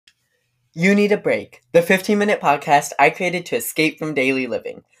You Need a Break, the 15-minute podcast I created to escape from daily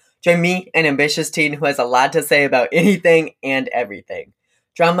living. Join me, an ambitious teen who has a lot to say about anything and everything.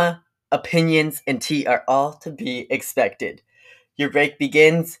 Drama, opinions, and tea are all to be expected. Your break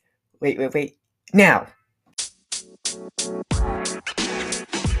begins. Wait. Now!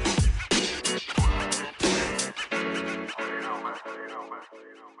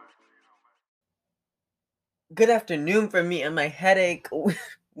 Good afternoon for me and my headache.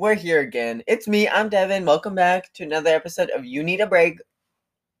 We're here again. It's me, I'm Devin. Welcome back to another episode of You Need a Break.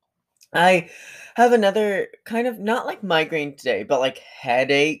 I have another kind of not like migraine today, but like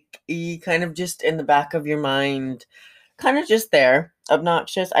headache-y, kind of just in the back of your mind, kind of just there,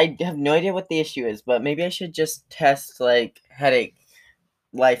 obnoxious. I have no idea what the issue is, but maybe I should just test like headache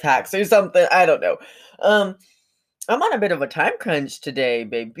life hacks or something. I don't know. Um, I'm on a bit of a time crunch today,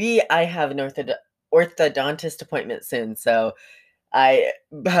 baby. I have an orthodontist appointment soon, so I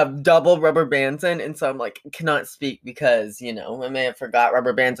have double rubber bands in, and so I'm like, cannot speak because, I may have forgot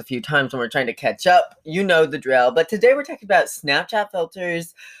rubber bands a few times when we're trying to catch up. You know the drill. But today we're talking about Snapchat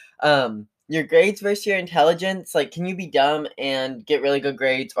filters, your grades versus your intelligence. Like, can you be dumb and get really good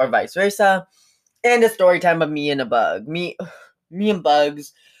grades, or vice versa? And a story time of me and a bug. Me and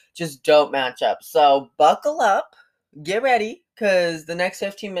bugs just don't match up. So buckle up, get ready, because the next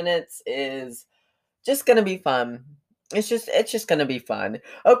 15 minutes is just gonna be fun. It's just gonna be fun.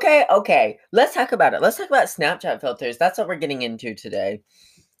 Okay. Let's talk about it. Let's talk about Snapchat filters. That's what we're getting into today.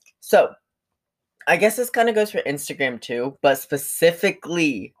 So, I guess this kind of goes for Instagram too, but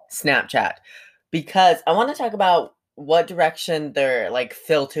specifically Snapchat, because I want to talk about what direction their like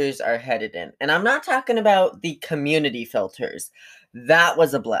filters are headed in. And I'm not talking about the community filters. That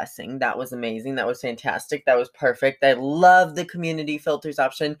was a blessing. That was amazing. That was fantastic. That was perfect. I love the community filters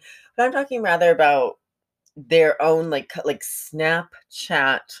option. But I'm talking rather about their own like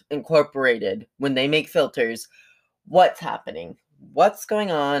Snapchat Incorporated, when they make filters, what's happening? What's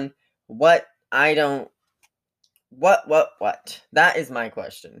going on? What I don't what? That is my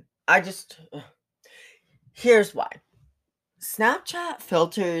question. Here's why. Snapchat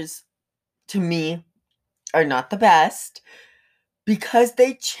filters to me are not the best because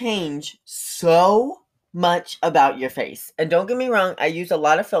they change so much about your face. And don't get me wrong, I use a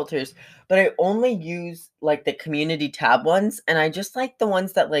lot of filters, but I only use like the community tab ones, and I just like the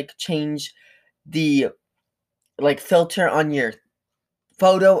ones that like change the like filter on your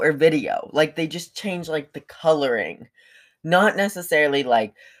photo or video. Like they just change like the coloring. Not necessarily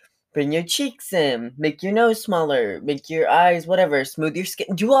like bring your cheeks in, make your nose smaller, make your eyes whatever, smooth your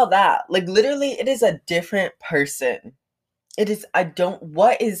skin, do all that. Like literally it is a different person. It is I don't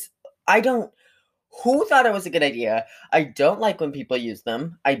who thought it was a good idea? I don't like when people use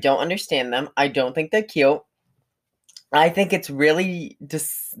them. I don't understand them. I don't think they're cute. I think it's really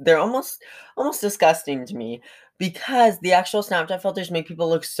they're almost disgusting to me because the actual Snapchat filters make people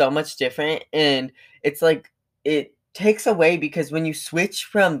look so much different, and it's like it takes away because when you switch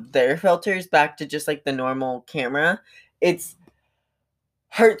from their filters back to just like the normal camera, it's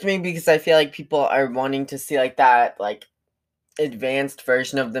hurts me because I feel like people are wanting to see like that like advanced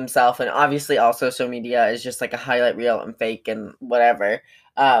version of themselves, and obviously all social media is just like a highlight reel and fake and whatever.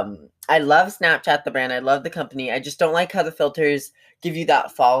 I love Snapchat the brand, I love the company. I just don't like how the filters give you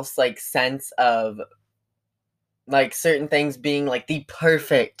that false like sense of like certain things being like the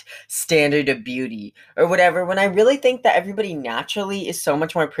perfect standard of beauty or whatever, when I really think that everybody naturally is so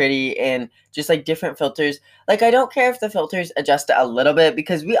much more pretty, and just like different filters, like I don't care if the filters adjust it a little bit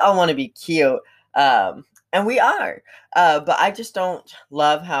because we all want to be cute, and we are, but I just don't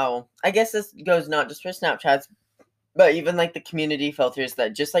love how, I guess this goes not just for Snapchats, but even like the community filters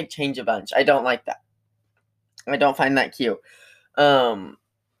that just like change a bunch. I don't like that. I don't find that cute. um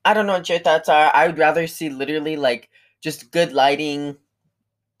I don't know what your thoughts are. I would rather see literally like just good lighting,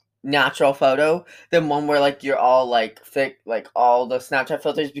 natural photo than one where like you're all like thick, like all the Snapchat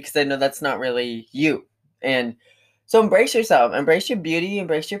filters, because I know that's not really you. And so embrace yourself, embrace your beauty,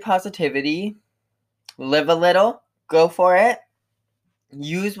 embrace your positivity, live a little, go for it,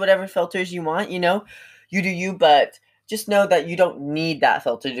 use whatever filters you want, you do you, but just know that you don't need that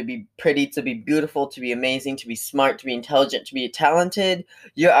filter to be pretty, to be beautiful, to be amazing, to be smart, to be intelligent, to be talented.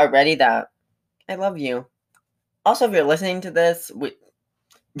 You're already that. I love you. Also, if you're listening to this,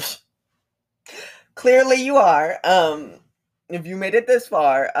 clearly you are. If you made it this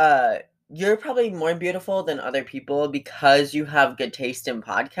far, you're probably more beautiful than other people because you have good taste in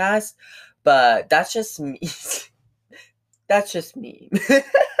podcasts, but that's just me. That's just me.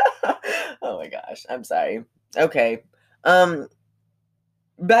 Oh my gosh, I'm sorry. Okay.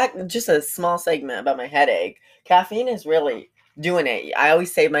 Back just a small segment about my headache. Caffeine is really doing it. I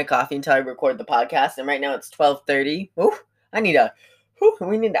always save my coffee until I record the podcast, and right now it's 12:30. I need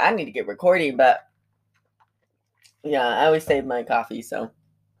to get recording, but yeah, I always save my coffee, so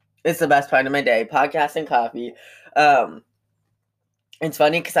it's the best part of my day, podcast and coffee. Um, it's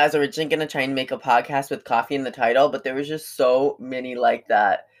funny because I was originally gonna try and make a podcast with coffee in the title, but there was just so many like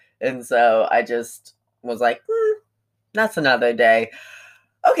that, and so I just was like, that's another day.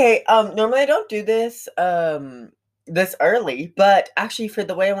 Okay, normally I don't do this this early, but actually for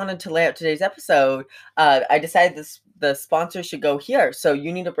the way I wanted to lay out today's episode, I decided the sponsor should go here. So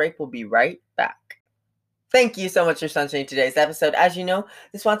You Need a Break will be right back. Thank you so much for sponsoring today's episode. As you know,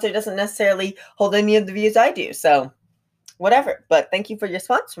 the sponsor doesn't necessarily hold any of the views I do, so whatever. But thank you for your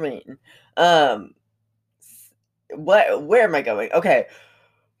sponsoring. Where am I going? Okay.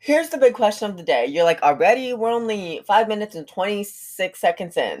 Here's the big question of the day. You're like, already? We're only 5 minutes and 26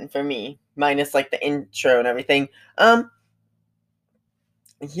 seconds in for me, minus like the intro and everything.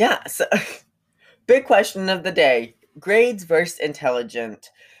 Yeah, so big question of the day. Grades versus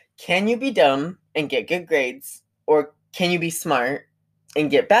intelligent. Can you be dumb and get good grades? Or can you be smart and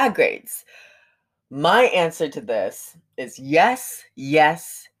get bad grades? My answer to this is yes,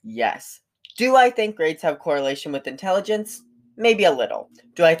 yes, yes. Do I think grades have correlation with intelligence? Maybe a little.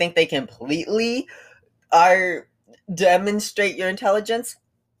 Do I think they completely demonstrate your intelligence?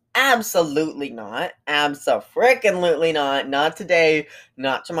 Absolutely not. Abso-freaking-lutely not. Not today,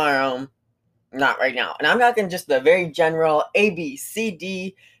 not tomorrow, not right now. And I'm talking just the very general A, B, C,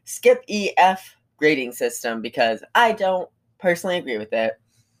 D, skip E, F grading system because I don't personally agree with it.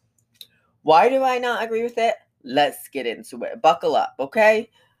 Why do I not agree with it? Let's get into it. Buckle up, okay?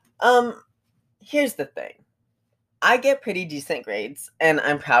 Here's the thing. I get pretty decent grades and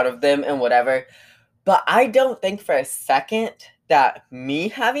I'm proud of them and whatever, but I don't think for a second that me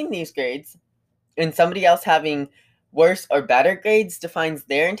having these grades and somebody else having worse or better grades defines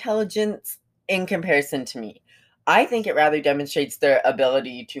their intelligence in comparison to me. I think it rather demonstrates their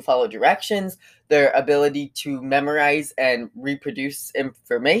ability to follow directions, their ability to memorize and reproduce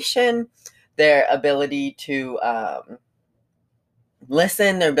information, their ability to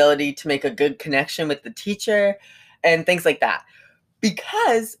listen, their ability to make a good connection with the teacher, and things like that.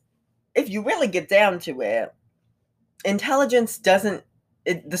 Because if you really get down to it, intelligence doesn't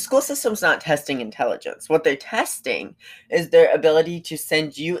the school system's not testing intelligence. What they're testing is their ability to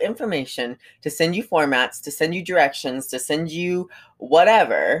send you information, to send you formats, to send you directions, to send you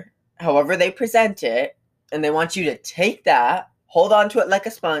whatever, however they present it, and they want you to take that, hold on to it like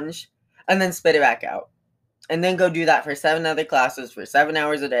a sponge, and then spit it back out. And then go do that for 7 other classes for 7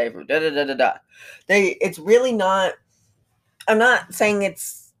 hours a day for da da da da da. It's really not. I'm not saying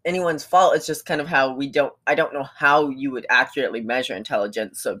it's anyone's fault. It's just kind of how I don't know how you would accurately measure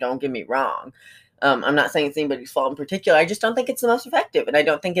intelligence. So don't get me wrong. I'm not saying it's anybody's fault in particular. I just don't think it's the most effective. And I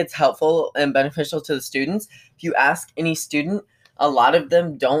don't think it's helpful and beneficial to the students. If you ask any student, a lot of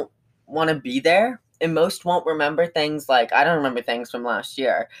them don't want to be there. And most won't remember things like, I don't remember things from last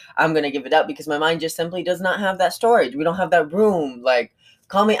year. I'm going to give it up because my mind just simply does not have that storage. We don't have that room. Like,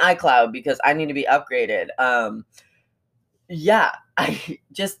 call me iCloud because I need to be upgraded. Yeah,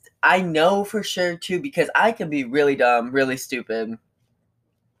 I know for sure too because I could be really dumb, really stupid.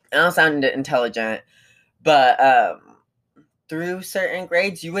 I don't sound intelligent, but through certain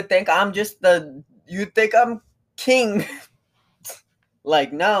grades, you would think I'm king.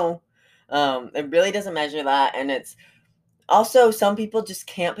 Like, no. It really doesn't measure that, and it's also some people just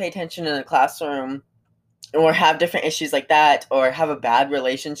can't pay attention in a classroom or have different issues like that or have a bad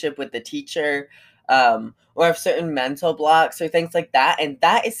relationship with the teacher, or have certain mental blocks or things like that, and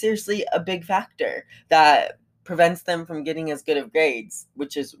that is seriously a big factor that prevents them from getting as good of grades,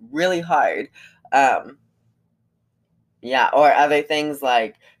 which is really hard. Yeah, or other things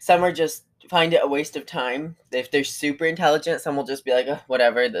like some are just find it a waste of time. If they're super intelligent, some will just be like, "Ugh,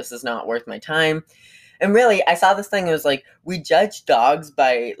 whatever, this is not worth my time." And really, I saw this thing. It was like we judge dogs'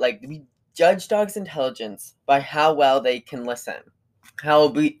 intelligence by how well they can listen,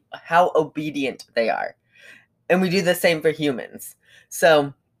 how obedient they are, and we do the same for humans.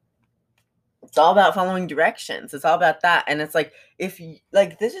 So it's all about following directions. It's all about that, and it's like if you,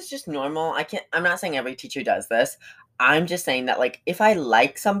 like this is just normal. I'm not saying every teacher does this. I'm just saying that like if I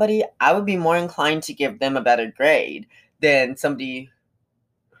like somebody, I would be more inclined to give them a better grade than somebody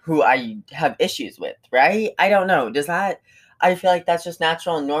who I have issues with, right? I don't know. I feel like that's just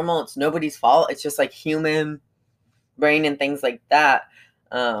natural and normal. It's nobody's fault. It's just like human brain and things like that.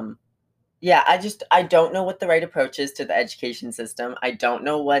 Yeah, I don't know what the right approach is to the education system. I don't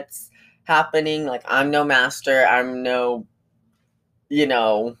know what's happening. Like, I'm no master. I'm no, I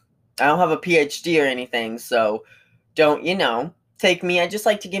don't have a PhD or anything. So don't, take me. I just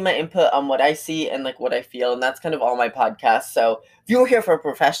like to give my input on what I see and like what I feel, and that's kind of all my podcasts. So if you're here for a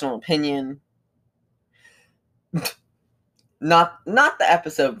professional opinion, not the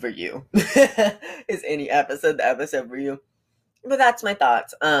episode for you. Is any episode the episode for you? But that's my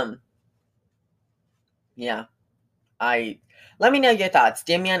thoughts. Yeah. Let me know your thoughts.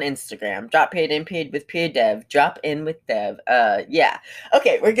 DM me on Instagram. Drop period in period with period dev. Drop in with dev. Yeah.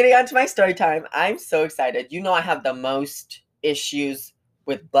 Okay, we're getting on to my story time. I'm so excited. You know I have the most issues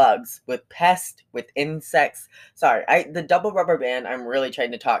with bugs, with pests, with insects. Sorry, the double rubber band I'm really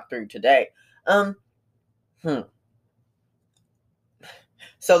trying to talk through today.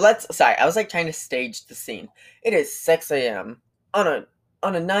 So I was like trying to stage the scene. It is 6 a.m. on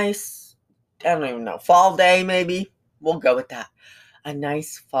a nice, I don't even know, fall day maybe. We'll go with that. A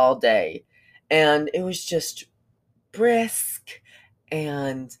nice fall day. And it was just brisk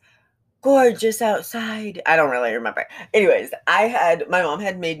and gorgeous outside. I don't really remember. Anyways, my mom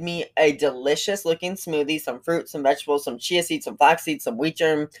had made me a delicious looking smoothie, some fruit, some vegetables, some chia seeds, some flax seeds, some wheat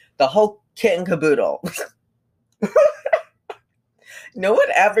germ, the whole kit and caboodle. No one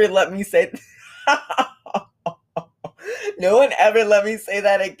ever let me say no one ever let me say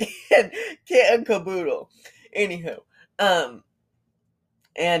that again. Kit and caboodle. Anywho,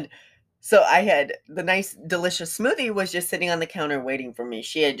 and so I had the nice, delicious smoothie was just sitting on the counter waiting for me.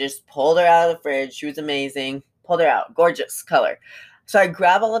 She had just pulled her out of the fridge. She was amazing. Pulled her out. Gorgeous color. So I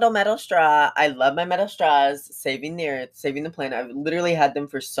grab a little metal straw. I love my metal straws. Saving the earth, saving the planet. I've literally had them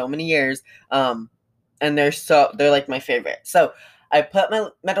for so many years. And they're like my favorite. So I put my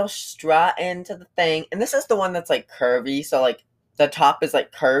metal straw into the thing. And this is the one that's like curvy. So like the top is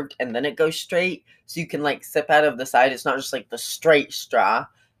like curved and then it goes straight. So you can like sip out of the side. It's not just like the straight straw.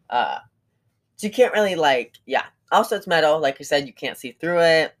 So you can't really yeah. Also, it's metal. Like I said, you can't see through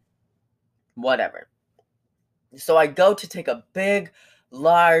it. Whatever. So I go to take a big,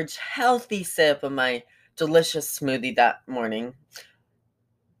 large, healthy sip of my delicious smoothie that morning.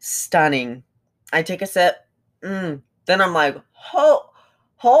 Stunning. I take a sip. Then I'm like,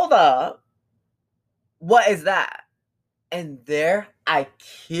 hold up. What is that? And there, I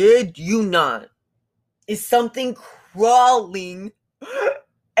kid you not, is something crawling.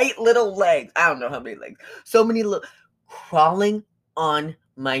 8 little legs. I don't know how many legs. So many crawling on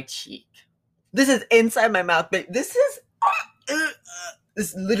my cheek. This is inside my mouth, but this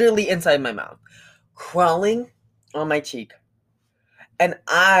is literally inside my mouth. Crawling on my cheek. And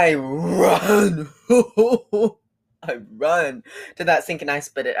I run. I run to that sink and I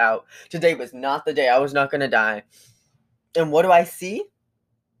spit it out. Today was not the day. I was not going to die. And what do I see?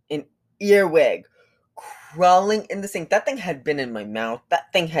 An earwig crawling in the sink. That thing had been in my mouth.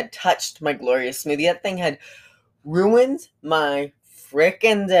 That thing had touched my glorious smoothie. That thing had ruined my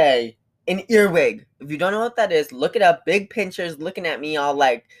frickin' day. An earwig. If you don't know what that is, look it up. Big pinchers looking at me all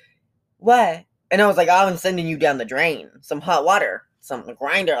like, what? And I was like, oh, I'm sending you down the drain. Some hot water. Some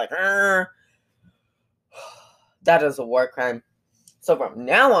grinder. Like, that is a war crime. So from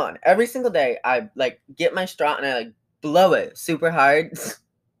now on, every single day, I like get my straw and I like blow it super hard.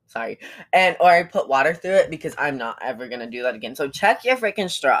 Sorry. Or I put water through it because I'm not ever going to do that again. So check your freaking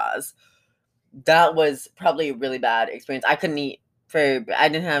straws. That was probably a really bad experience. I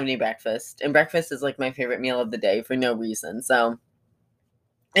didn't have any breakfast. And breakfast is like my favorite meal of the day for no reason. So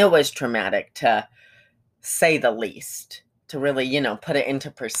it was traumatic to say the least. To really, put it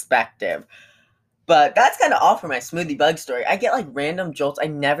into perspective. But that's kind of all for my smoothie bug story. I get like random jolts. I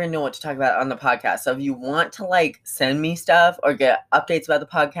never know what to talk about on the podcast. So if you want to like send me stuff or get updates about the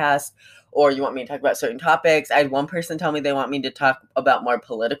podcast, or you want me to talk about certain topics, I had one person tell me they want me to talk about more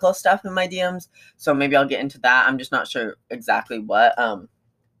political stuff in my DMs. So maybe I'll get into that. I'm just not sure exactly what I'm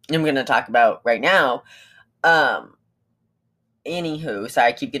going to talk about right now. Anywho, sorry,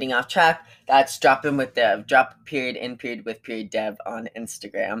 I keep getting off track. That's Dropping with Dev. Drop period in period with period dev on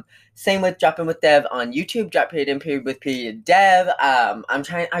Instagram. Same with Dropping with Dev on YouTube. Drop period in period with period dev.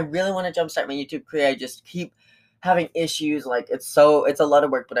 I really want to jumpstart my YouTube career. I just keep having issues. Like it's a lot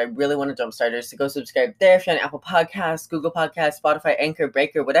of work, but I really want to jumpstart it. So go subscribe there if you're on Apple Podcasts, Google Podcasts, Spotify, Anchor,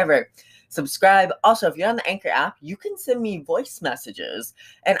 Breaker, whatever. Subscribe. Also, if you're on the Anchor app, you can send me voice messages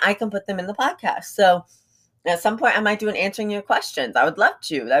and I can put them in the podcast. So at some point, I might do an answering your questions. I would love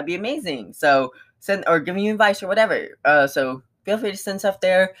to. That'd be amazing. So send or giving you advice or whatever. So feel free to send stuff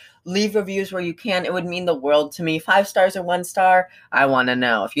there. Leave reviews where you can. It would mean the world to me. 5 stars or 1 star. I want to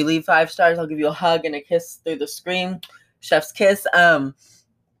know. If you leave 5 stars, I'll give you a hug and a kiss through the screen. Chef's kiss. That's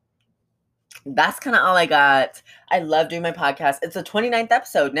kind of all I got. I love doing my podcast. It's the 29th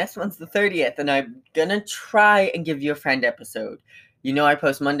episode. Next one's the 30th. And I'm going to try and give you a friend episode. You know I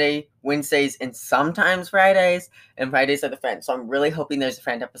post Monday, Wednesdays, and sometimes Fridays, and Fridays are the friends. So I'm really hoping there's a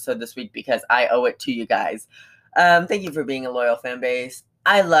friend episode this week because I owe it to you guys. Thank you for being a loyal fan base.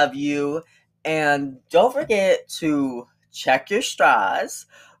 I love you. And don't forget to check your straws.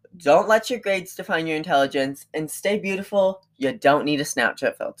 Don't let your grades define your intelligence. And stay beautiful. You don't need a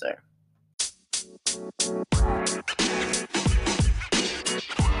Snapchat filter.